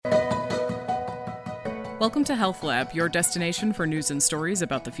Welcome to Health Lab, your destination for news and stories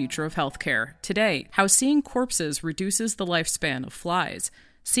about the future of healthcare. Today, how seeing corpses reduces the lifespan of flies.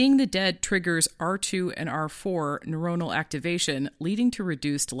 Seeing the dead triggers R2 and R4 neuronal activation, leading to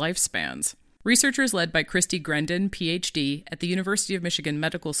reduced lifespans. Researchers led by Christy Grendon, PhD, at the University of Michigan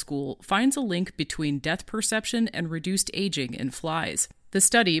Medical School finds a link between death perception and reduced aging in flies. The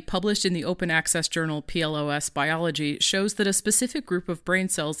study, published in the open access journal PLOS Biology, shows that a specific group of brain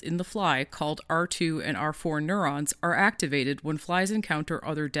cells in the fly, called R2 and R4 neurons, are activated when flies encounter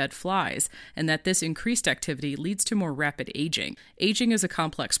other dead flies, and that this increased activity leads to more rapid aging. Aging is a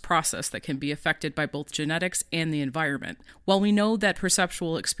complex process that can be affected by both genetics and the environment. While we know that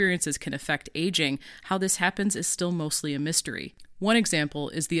perceptual experiences can affect aging, how this happens is still mostly a mystery. One example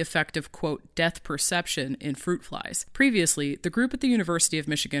is the effect of, quote, death perception in fruit flies. Previously, the group at the University of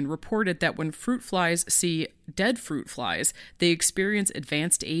Michigan reported that when fruit flies see dead fruit flies, they experience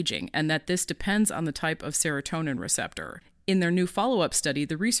advanced aging, and that this depends on the type of serotonin receptor. In their new follow-up study,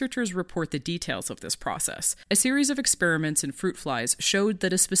 the researchers report the details of this process. A series of experiments in fruit flies showed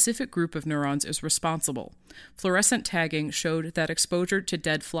that a specific group of neurons is responsible. Fluorescent tagging showed that exposure to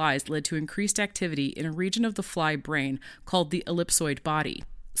dead flies led to increased activity in a region of the fly brain called the ellipsoid body.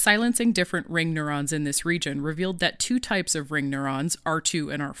 Silencing different ring neurons in this region revealed that two types of ring neurons,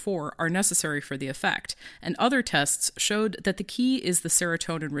 R2 and R4, are necessary for the effect, and other tests showed that the key is the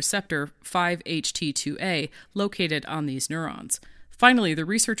serotonin receptor 5-HT2A located on these neurons. Finally, the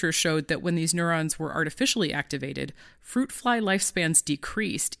researchers showed that when these neurons were artificially activated, fruit fly lifespans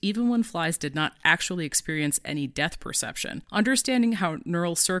decreased even when flies did not actually experience any death perception. Understanding how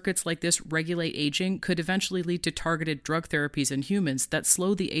neural circuits like this regulate aging could eventually lead to targeted drug therapies in humans that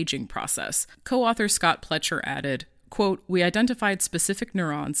slow the aging process. Co-author Scott Pletcher added, quote, "We identified specific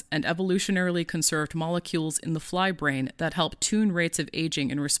neurons and evolutionarily conserved molecules in the fly brain that help tune rates of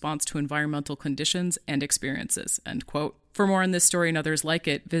aging in response to environmental conditions and experiences," end quote. For more on this story and others like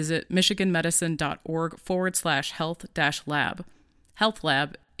it, visit michiganmedicine.org/health-lab. Health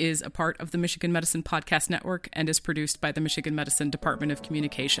Lab is a part of the Michigan Medicine Podcast Network and is produced by the Michigan Medicine Department of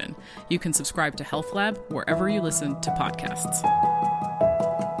Communication. You can subscribe to Health Lab wherever you listen to podcasts.